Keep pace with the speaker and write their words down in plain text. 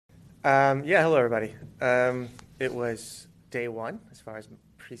Yeah, hello everybody. It was day one as far as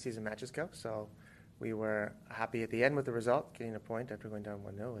preseason matches go, so we were happy at the end with the result. Getting a point after going down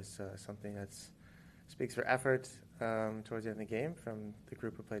 1-0 is something that speaks for effort towards the end of the game from the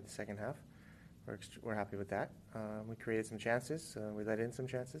group who played the second half. We're happy with that. We created some chances. We let in some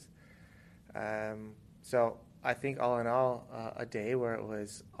chances. So I think all in all, a day where it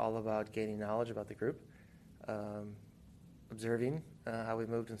was all about gaining knowledge about the group, observing how we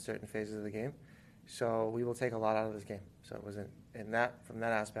moved in certain phases of the game. So we will take a lot out of this game. So it wasn't from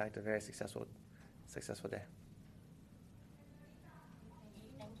that aspect, a very successful day. Thank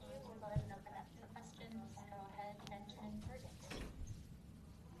you. We'll go ahead and open up for questions. Go ahead, Benjamin Burgett.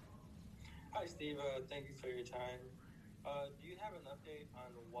 Hi, Steve. Thank you for your time. Do you have an update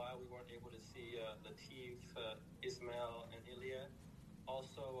on why we weren't able to see Latif, Ismail, and Ilya?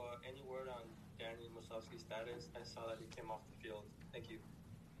 Also, any word on Danny Musovski's status? I saw that he came off the field. Thank you.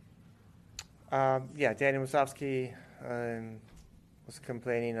 Yeah, Danny Musovski was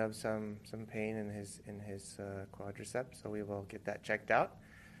complaining of some pain in his quadriceps, so we will get that checked out.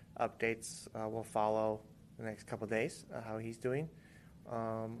 Updates will follow the next couple of days, how he's doing.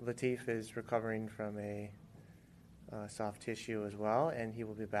 Latif is recovering from a soft tissue as well, and he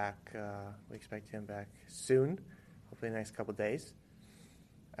will be back. We expect him back soon, hopefully the next couple of days.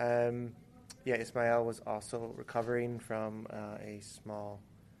 Ismail was also recovering from a small,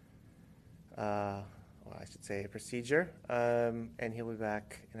 a procedure, and he'll be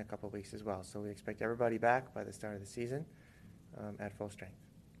back in a couple of weeks as well. So we expect everybody back by the start of the season at full strength.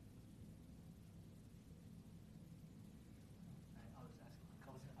 I'll just ask a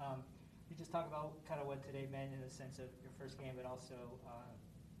couple. You just talk about kind of what today meant in the sense of your first game, but also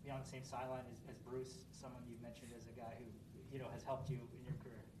being on the same sideline as Bruce, someone you've mentioned as a guy who has helped you in your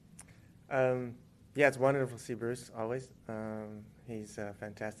career. Yeah, it's wonderful to see Bruce always. He's a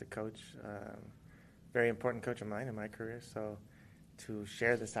fantastic coach, very important coach of mine in my career. So to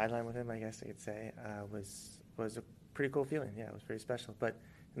share the sideline with him, I guess I could say, was a pretty cool feeling. Yeah, it was pretty special. But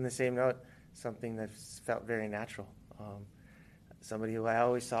in the same note, something that felt very natural. Somebody who I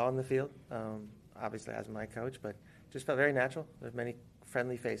always saw on the field, obviously as my coach, but just felt very natural. There's many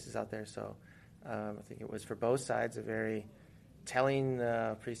friendly faces out there, so I think it was for both sides a very telling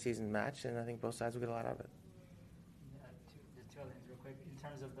preseason match, and I think both sides will get a lot out of it. Just two other things real quick. In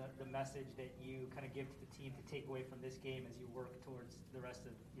terms of the message that you kind of give to the team to take away from this game as you work towards the rest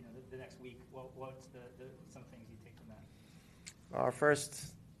of the next week, what's some things you take from that? Our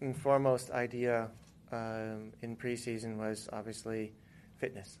first and foremost idea in preseason was obviously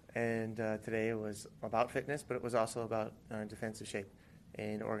fitness, and today it was about fitness, but it was also about defensive shape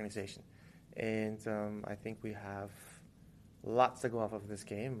and organization. And I think we have lots to go off of this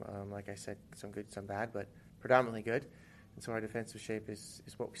game. Like I said, some good, some bad, but predominantly good. And so our defensive shape is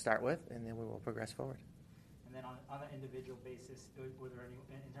what we start with, and then we will progress forward. And then on an individual basis, were there any,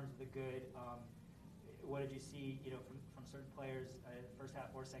 in terms of the good, what did you see, from certain players, first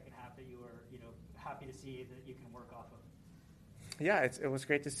half or second half, that you were, happy to see that you can work off of? Yeah, it was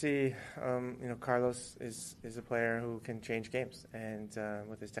great to see. Carlos is a player who can change games, and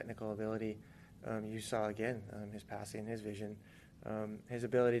with his technical ability, you saw again his passing, his vision, his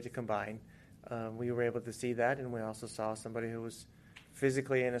ability to combine. We were able to see that, and we also saw somebody who was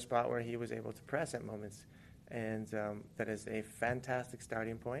physically in a spot where he was able to press at moments, and that is a fantastic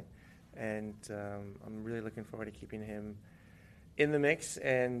starting point. And I'm really looking forward to keeping him in the mix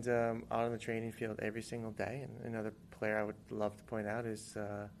and out on the training field every single day. And another player I would love to point out is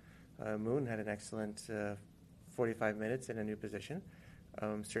Moon had an excellent 45 minutes in a new position.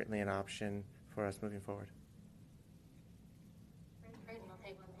 Certainly an option for us moving forward. Great. We'll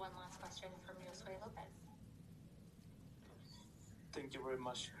take one last question from Josue Lopez. Thank you very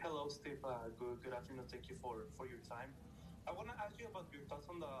much. Hello, Steve. Good afternoon. Thank you for your time. I want to ask you about your thoughts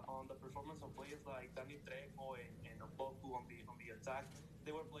on the performance of players like Dani Trejo and Boku on the attack.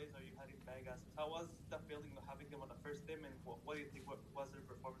 They were players that you had in Vegas. How was the feeling of having them on the first team, and what do you think was their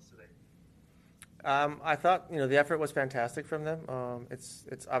performance today? I thought the effort was fantastic from them. It's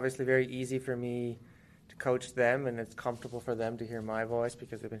obviously very easy for me to coach them, and it's comfortable for them to hear my voice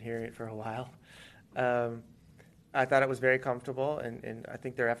because they've been hearing it for a while. I thought it was very comfortable, and I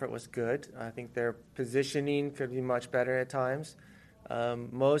think their effort was good. I think their positioning could be much better at times,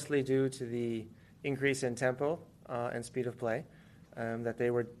 mostly due to the increase in tempo and speed of play that they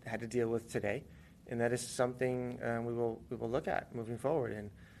had to deal with today, and that is something we will look at moving forward.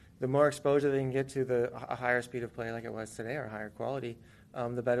 And the more exposure they can get to a higher speed of play like it was today, or higher quality,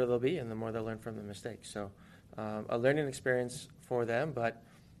 the better they'll be, and the more they'll learn from the mistakes. So a learning experience for them, but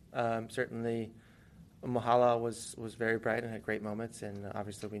certainly Mahala was very bright and had great moments, and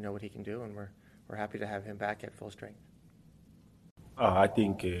obviously we know what he can do, and we're happy to have him back at full strength. I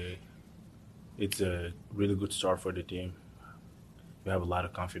think it's a really good start for the team. We have a lot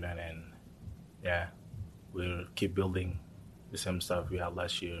of confidence, and yeah, we'll keep building the same stuff we had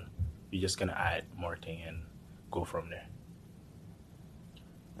last year. We're just gonna add more things and go from there.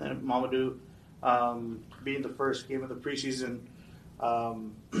 And Mamadou, being the first game of the preseason,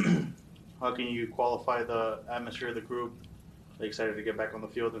 how can you qualify the atmosphere of the group? Are you excited to get back on the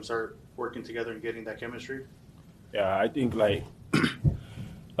field and start working together and getting that chemistry? Yeah, I think like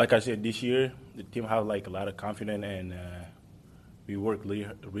I said, this year the team have like a lot of confidence, and we work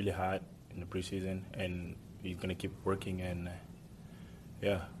really hard in the preseason, and we're gonna keep working, and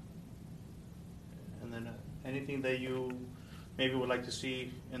yeah. And then anything that you maybe would like to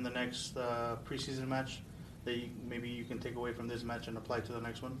see in the next preseason match that maybe you can take away from this match and apply to the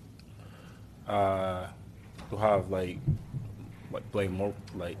next one? To have play more,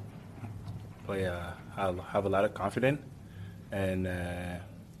 have a lot of confidence, and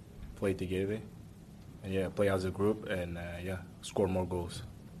play together, and yeah, play as a group, and yeah, score more goals.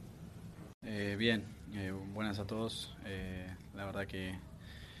 Bien, buenas a todos. La verdad que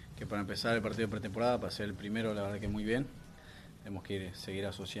para empezar el partido de pretemporada, para ser el primero, la verdad que muy bien. Tenemos que seguir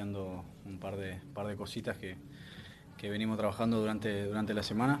asociando un par de cositas que venimos trabajando durante la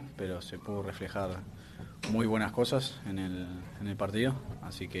semana, pero se pudo reflejar muy buenas cosas en el partido.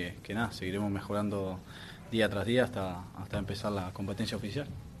 Así que nada, seguiremos mejorando día tras día hasta empezar la competencia oficial.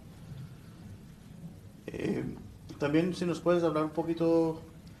 También si nos puedes hablar un poquito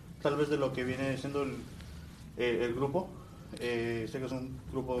tal vez de lo que viene siendo el grupo. Sé que es un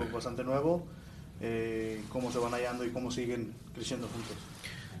grupo bastante nuevo. Cómo se van hallando y cómo siguen creciendo juntos.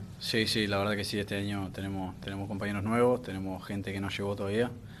 Sí, la verdad que sí, este año tenemos compañeros nuevos, tenemos gente que no llegó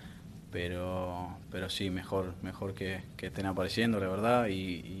todavía, pero sí, mejor que estén apareciendo, la verdad,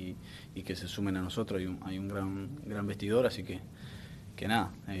 y que se sumen a nosotros. Hay un gran vestidor, así que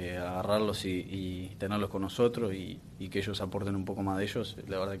nada, agarrarlos y tenerlos con nosotros y que ellos aporten un poco más de ellos,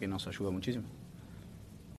 la verdad que nos ayuda muchísimo.